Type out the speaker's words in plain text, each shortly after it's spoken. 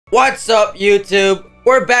What's up, YouTube?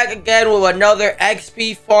 We're back again with another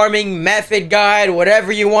XP farming method guide,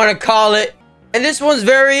 whatever you want to call it. And this one's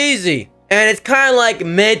very easy. And it's kind of like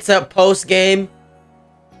mid to post game.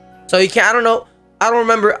 So you can, I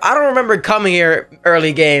don't remember coming here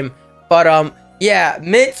early game. But yeah,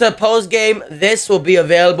 mid to post game, this will be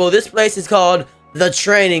available. This place is called the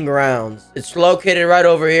Training Grounds. It's located right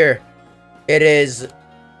over here. It is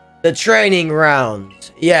the Training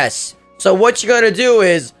Grounds. Yes. So what you're gonna do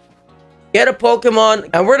is get a Pokemon,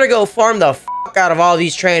 and we're gonna go farm the fuck out of all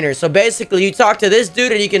these trainers. So basically, you talk to this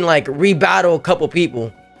dude, and you can like rebattle a couple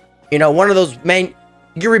people. You know, one of those main.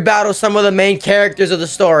 You can rebattle some of the main characters of the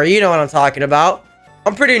story. You know what I'm talking about.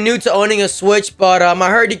 I'm pretty new to owning a Switch, but I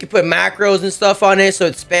heard you can put macros and stuff on it, so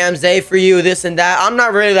it spams A for you, this and that. I'm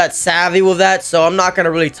not really that savvy with that, so I'm not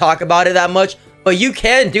gonna really talk about it that much. But you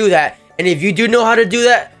can do that, and if you do know how to do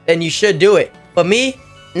that, then you should do it. But me,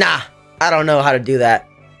 nah, I don't know how to do that.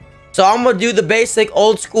 So I'm gonna do the basic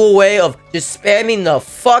old school way of just spamming the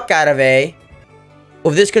fuck out of A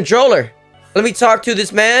with this controller. Let me talk to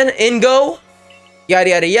this man. Ingo.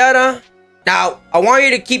 Yada yada yada. Now, I want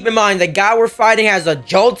you to keep in mind the guy we're fighting has a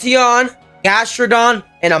Jolteon, Gastrodon,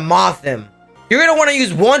 and a Mothim. You're gonna want to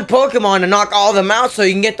use one Pokemon to knock all of them out so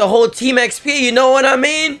you can get the whole team XP, you know what I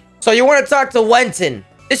mean? So you want to talk to Wenton.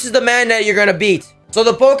 This is the man that you're gonna beat. So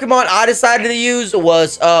the Pokemon I decided to use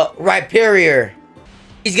was Rhyperior.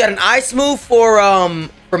 He's got an ice move for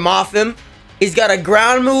Mothim. He's got a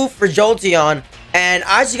ground move for Jolteon. And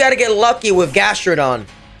I just gotta get lucky with Gastrodon.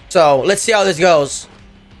 So let's see how this goes.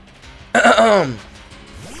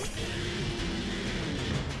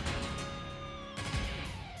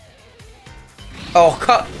 Oh,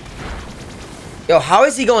 cut. Yo, how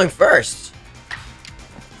is he going first?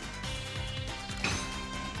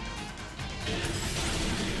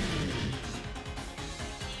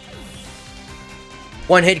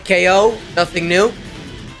 One hit KO, nothing new.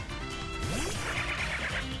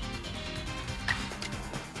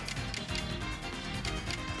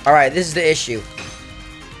 Alright, this is the issue.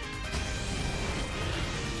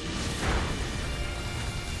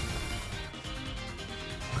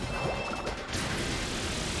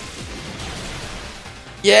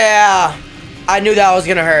 Yeah, I knew that was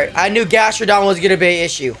gonna hurt. I knew Gastrodon was gonna be an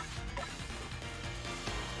issue.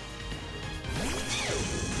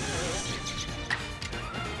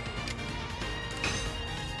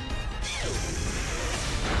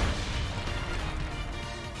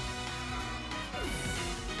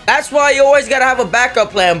 That's why you always gotta have a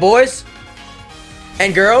backup plan, boys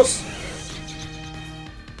and girls.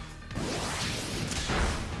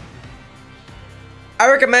 I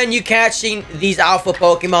recommend you catching these alpha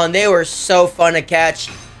Pokemon. They were so fun to catch.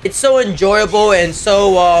 It's so enjoyable and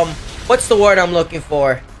so, what's the word I'm looking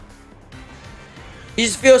for? You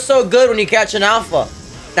just feel so good when you catch an alpha.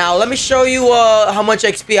 Now, let me show you, how much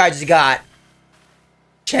XP I just got.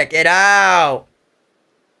 Check it out.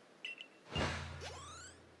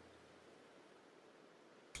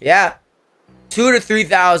 Yeah. 2,000 to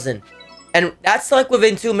 3,000. And that's like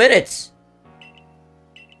within 2 minutes.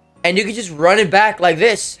 And you can just run it back like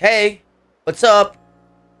this. Hey, what's up?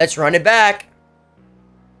 Let's run it back.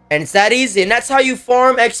 And it's that easy. And that's how you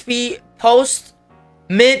farm XP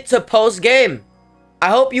mid to post game. I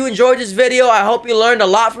hope you enjoyed this video. I hope you learned a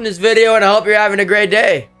lot from this video. And I hope you're having a great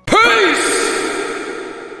day.